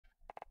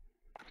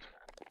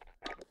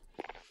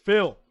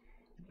Phil.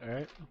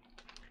 Alright.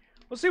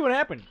 Let's see what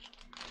happens.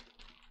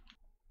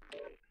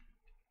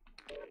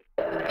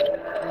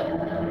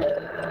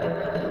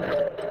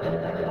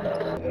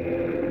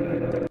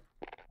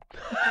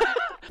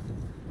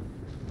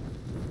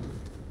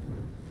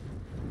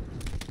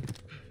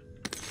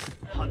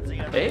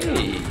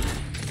 Hey!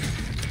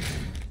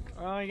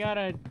 Oh, I got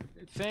a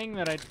thing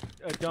that I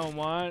don't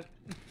want.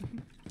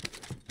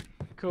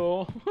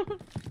 Cool.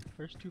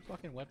 First two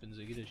fucking weapons,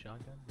 they get a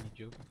shotgun? Are you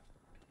joking?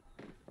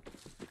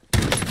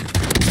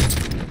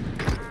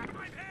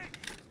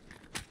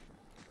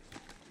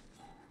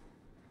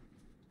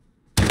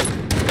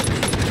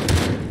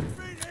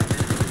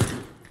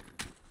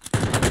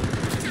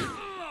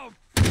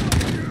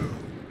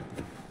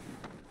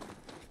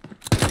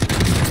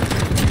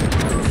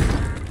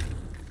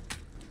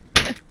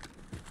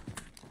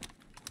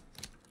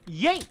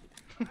 Yay!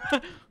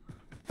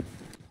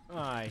 Oh,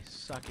 I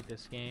suck at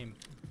this game.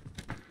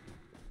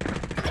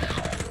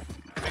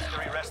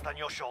 Victory rests on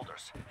your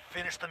shoulders.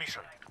 Finish the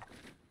mission.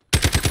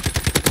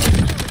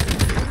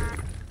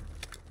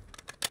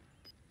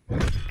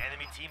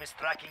 Enemy team is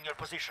tracking your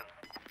position.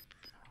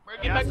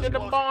 Get back to the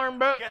barn,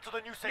 bro. Get to the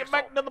new safe Get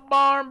back zone. to the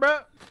barn, bro.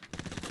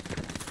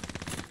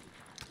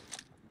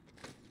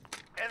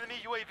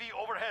 Enemy UAV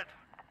overhead.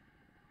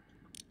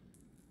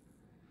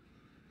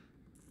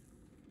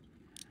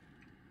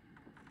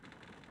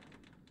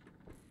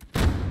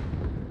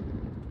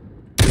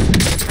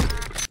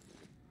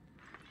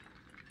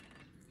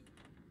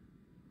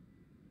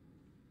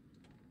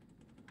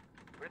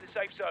 We're in the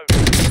safe zone.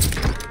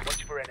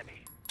 Watch for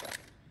enemy.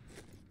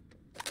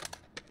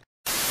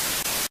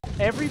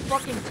 Every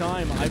fucking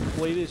time I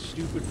play this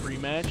stupid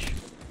pre-match,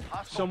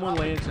 someone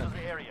lands him.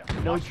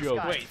 No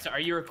joke. Wait, so are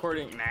you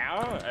recording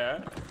now?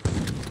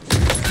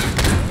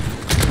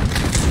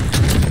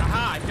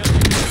 Aha! I killed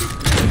you.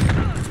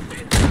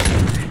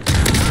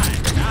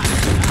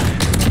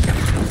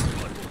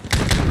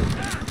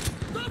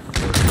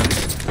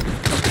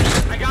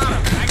 I got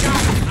him!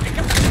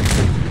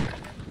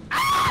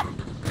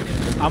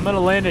 I'm gonna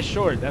land it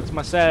short. That's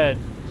my sad,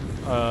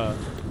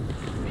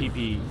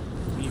 PP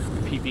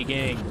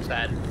gang.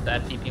 Sad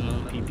PP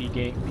moment. PP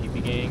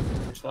gang.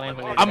 Just land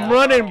when you're I'm down.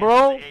 running,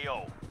 bro.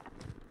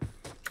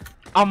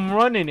 I'm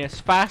running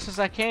as fast as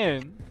I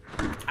can.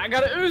 I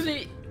got a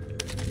Uzi!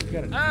 You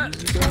got an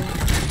easy, bro?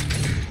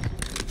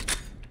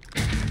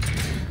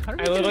 How do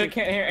we I literally get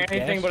can't hear a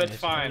anything, gas but it's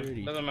mask fine.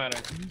 already? Doesn't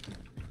matter.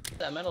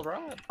 That metal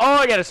rod. Oh,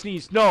 I gotta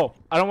sneeze. No,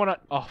 I don't wanna.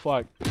 Oh,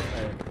 fuck.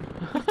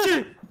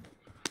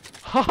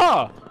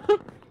 Haha!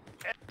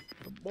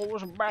 The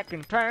boys are back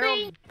in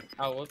town.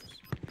 Oh, whoops.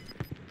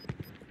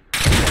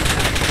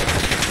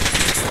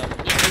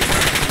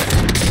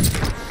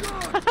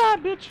 Haha,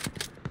 bitch.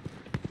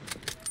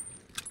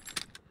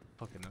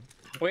 Fucking no.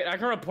 Wait, I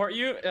can report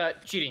you.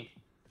 Cheating.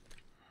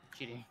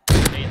 Cheating.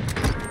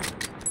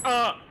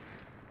 Oh,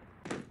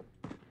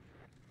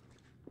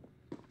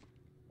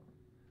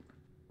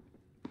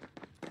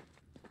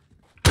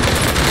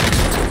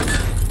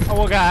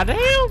 well, goddamn!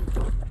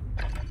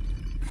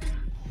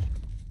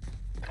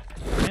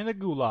 In the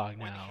gulag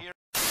now.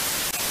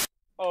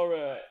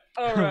 Alright.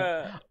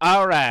 Alright.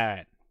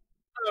 Alright.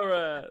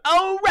 Alright.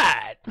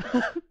 Alright!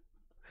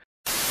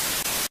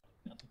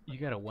 You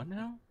got a what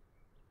now?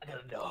 I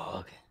got a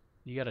dog.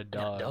 You got a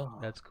got a dog.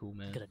 dog. That's cool,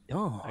 man. I got a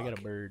dog. I got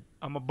a bird.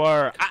 I'm a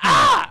bird.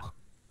 Ah!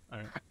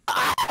 Alright.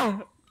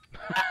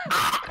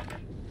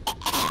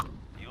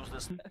 Use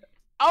this.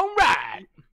 Alright!